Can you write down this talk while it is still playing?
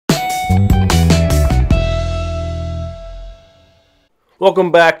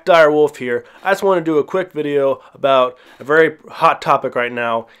Welcome back, Dire Wolf here. I just want to do a quick video about a very hot topic right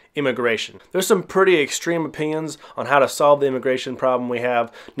now, immigration. There's some pretty extreme opinions on how to solve the immigration problem we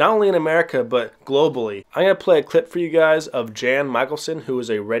have, not only in America, but globally. I'm going to play a clip for you guys of Jan Michelson, who is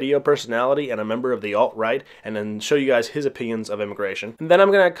a radio personality and a member of the alt-right, and then show you guys his opinions of immigration. And then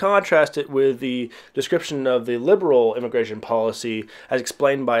I'm going to contrast it with the description of the liberal immigration policy as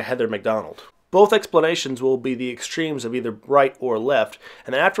explained by Heather McDonald. Both explanations will be the extremes of either right or left,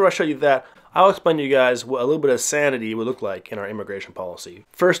 and after I show you that, I'll explain to you guys what a little bit of sanity would look like in our immigration policy.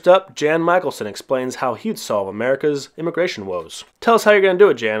 First up, Jan Michelson explains how he'd solve America's immigration woes. Tell us how you're going to do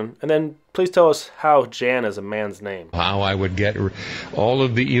it, Jan, and then please tell us how Jan is a man's name. How I would get all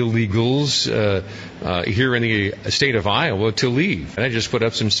of the illegals here in the state of Iowa to leave. And I just put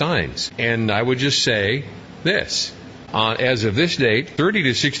up some signs, and I would just say this. As of this date, 30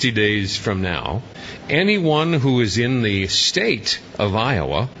 to 60 days from now, anyone who is in the state of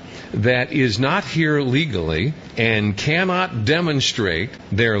Iowa that is not here legally and cannot demonstrate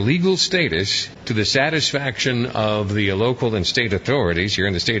their legal status to the satisfaction of the local and state authorities here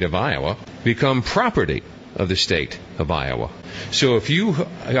in the state of Iowa become property of the state of Iowa. So if you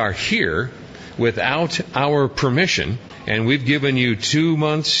are here without our permission and we've given you 2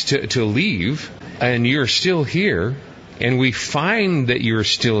 months to leave and you're still here, and we find that you're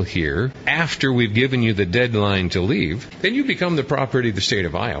still here after we've given you the deadline to leave, then you become the property of the state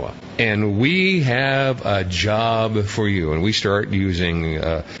of Iowa. And we have a job for you, and we start using,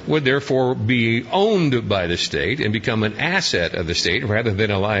 would therefore be owned by the state and become an asset of the state rather than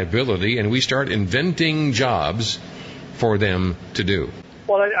a liability, and we start inventing jobs for them to do.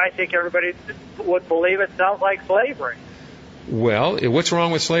 Well, I think everybody would believe it sounds like slavery. Well, what's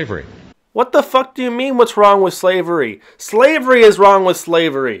wrong with slavery? What the fuck do you mean what's wrong with slavery? Slavery is wrong with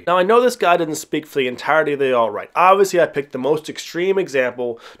slavery. Now I know this guy didn't speak for the entirety of the alt-right. Obviously I picked the most extreme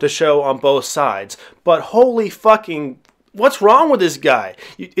example to show on both sides. But holy fucking... what's wrong with this guy?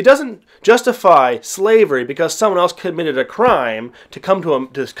 It doesn't justify slavery because someone else committed a crime to come to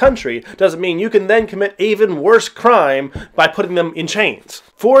this country. Doesn't mean you can then commit even worse crime by putting them in chains.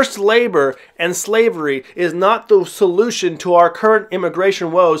 Forced labor and slavery is not the solution to our current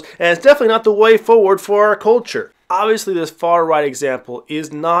immigration woes, and it's definitely not the way forward for our culture. Obviously, this far-right example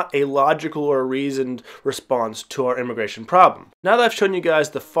is not a logical or reasoned response to our immigration problem. Now that I've shown you guys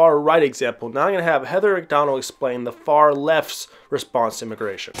the far-right example, now I'm going to have Heather McDonald explain the far-left's response to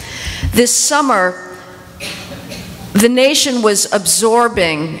immigration. This summer, the nation was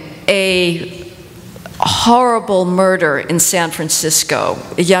absorbing a horrible murder in San Francisco.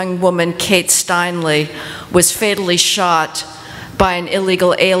 A young woman, Kate Steinle, was fatally shot by an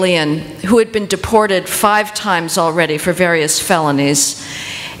illegal alien who had been deported 5 times already for various felonies.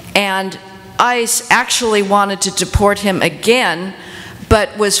 And ICE actually wanted to deport him again,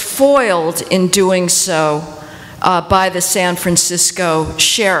 but was foiled in doing so by the San Francisco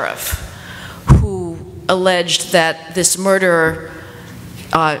sheriff, who alleged that this murderer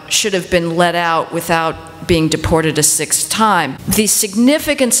should have been let out without being deported a 6th time. The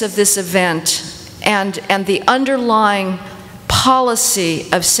significance of this event and the underlying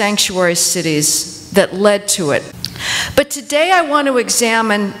policy of sanctuary cities that led to it. But today I want to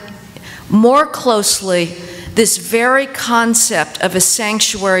examine more closely this very concept of a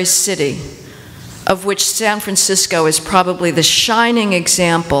sanctuary city, of which San Francisco is probably the shining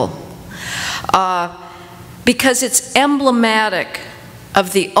example, because it's emblematic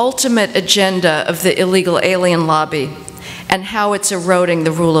of the ultimate agenda of the illegal alien lobby and how it's eroding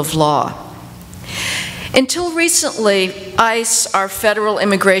the rule of law. Until recently, ICE, our federal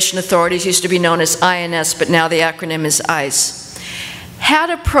immigration authorities, used to be known as INS, but now the acronym is ICE, had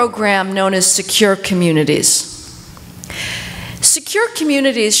a program known as Secure Communities. Secure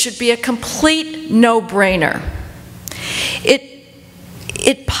Communities should be a complete no-brainer.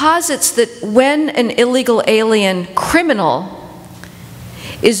 It posits that when an illegal alien criminal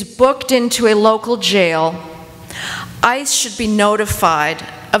is booked into a local jail, ICE should be notified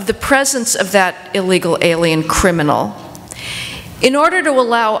of the presence of that illegal alien criminal in order to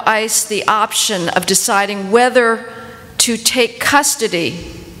allow ICE the option of deciding whether to take custody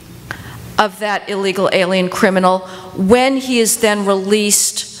of that illegal alien criminal when he is then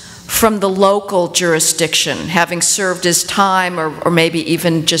released from the local jurisdiction, having served his time, or maybe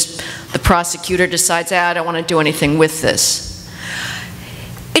even just the prosecutor decides, I don't want to do anything with this.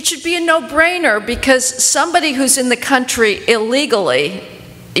 It should be a no-brainer because somebody who's in the country illegally,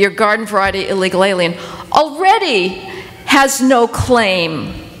 your garden variety illegal alien, already has no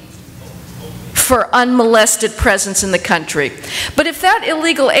claim for unmolested presence in the country. But if that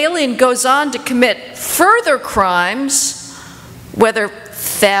illegal alien goes on to commit further crimes, whether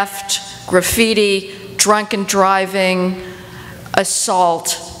theft, graffiti, drunken driving,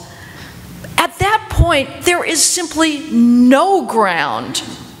 assault. At that point, there is simply no ground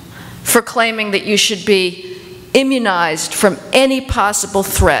for claiming that you should be immunized from any possible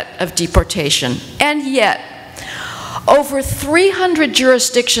threat of deportation. And yet, over 300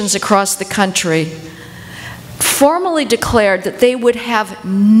 jurisdictions across the country formally declared that they would have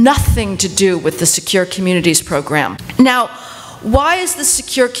nothing to do with the Secure Communities program. Now, why is the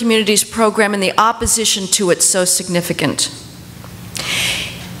Secure Communities program and the opposition to it so significant?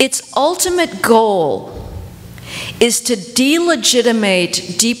 Its ultimate goal is to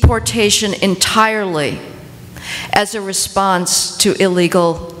delegitimate deportation entirely as a response to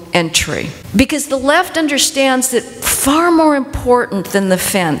illegal entry. Because the left understands that far more important than the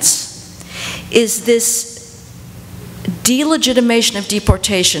fence is this delegitimation of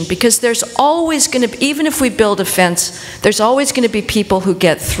deportation, because there's always going to be, even if we build a fence, there's always going to be people who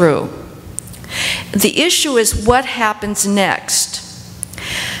get through. The issue is what happens next.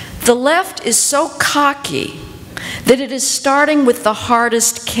 The left is so cocky that it is starting with the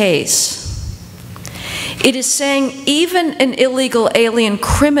hardest case. It is saying even an illegal alien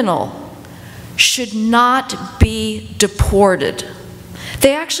criminal should not be deported.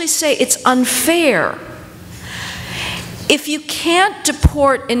 They actually say it's unfair. If you can't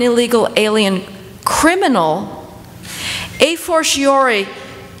deport an illegal alien criminal, a fortiori,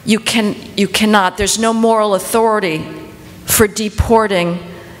 you cannot. There's no moral authority for deporting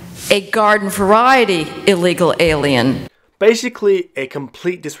a garden variety illegal alien. Basically, a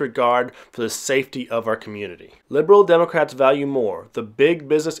complete disregard for the safety of our community. Liberal Democrats value more the big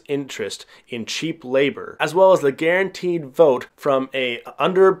business interest in cheap labor, as well as the guaranteed vote from a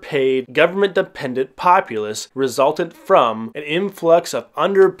underpaid, government-dependent populace resultant from an influx of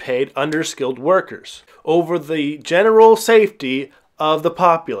underpaid, underskilled workers, over the general safety of the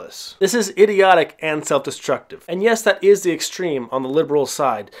populace. This is idiotic and self-destructive. And yes, that is the extreme on the liberal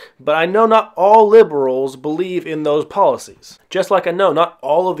side, but I know not all liberals believe in those policies. Just like I know not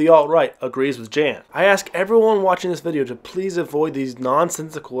all of the alt-right agrees with Jan. I ask everyone watching this video to please avoid these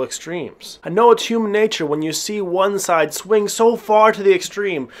nonsensical extremes. I know it's human nature when you see one side swing so far to the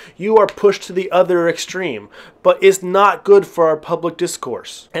extreme, you are pushed to the other extreme, but it's not good for our public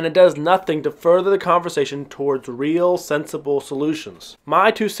discourse, and it does nothing to further the conversation towards real, sensible solutions.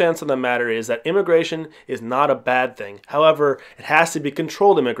 My 2 cents on the matter is that immigration is not a bad thing. However, it has to be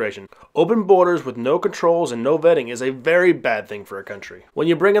controlled immigration. Open borders with no controls and no vetting is a very bad thing for a country. When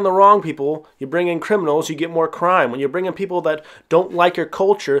you bring in the wrong people, you bring in criminals, you get more crime. When you bring in people that don't like your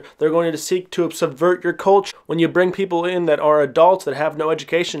culture, they're going to seek to subvert your culture. When you bring people in that are adults that have no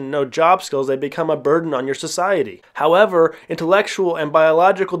education, no job skills, they become a burden on your society. However, intellectual and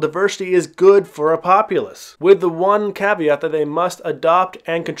biological diversity is good for a populace, with the one caveat that they must adopt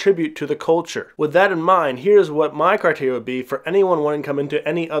and contribute to the culture. With that in mind, here's what my criteria would be for anyone wanting to come into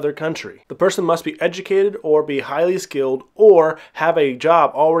any other country. The person must be educated or be highly skilled or have a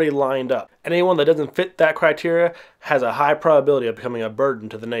job already lined up. Anyone that doesn't fit that criteria has a high probability of becoming a burden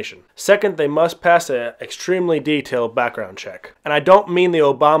to the nation. Second, they must pass an extremely detailed background check. And I don't mean the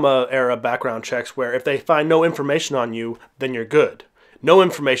Obama-era background checks where if they find no information on you, then you're good. No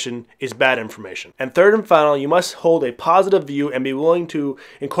information is bad information. And third and final, you must hold a positive view and be willing to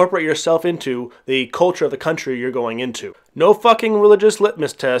incorporate yourself into the culture of the country you're going into. No fucking religious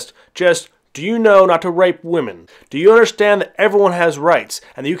litmus test, just do you know not to rape women? Do you understand that everyone has rights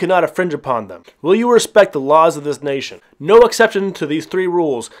and that you cannot infringe upon them? Will you respect the laws of this nation? No exception to these 3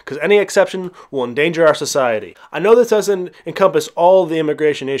 rules, because any exception will endanger our society. I know this doesn't encompass all the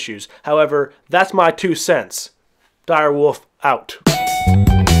immigration issues. However, that's my 2 cents. Direwolf out.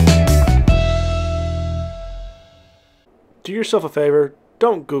 Do yourself a favor,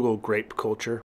 don't Google grape culture.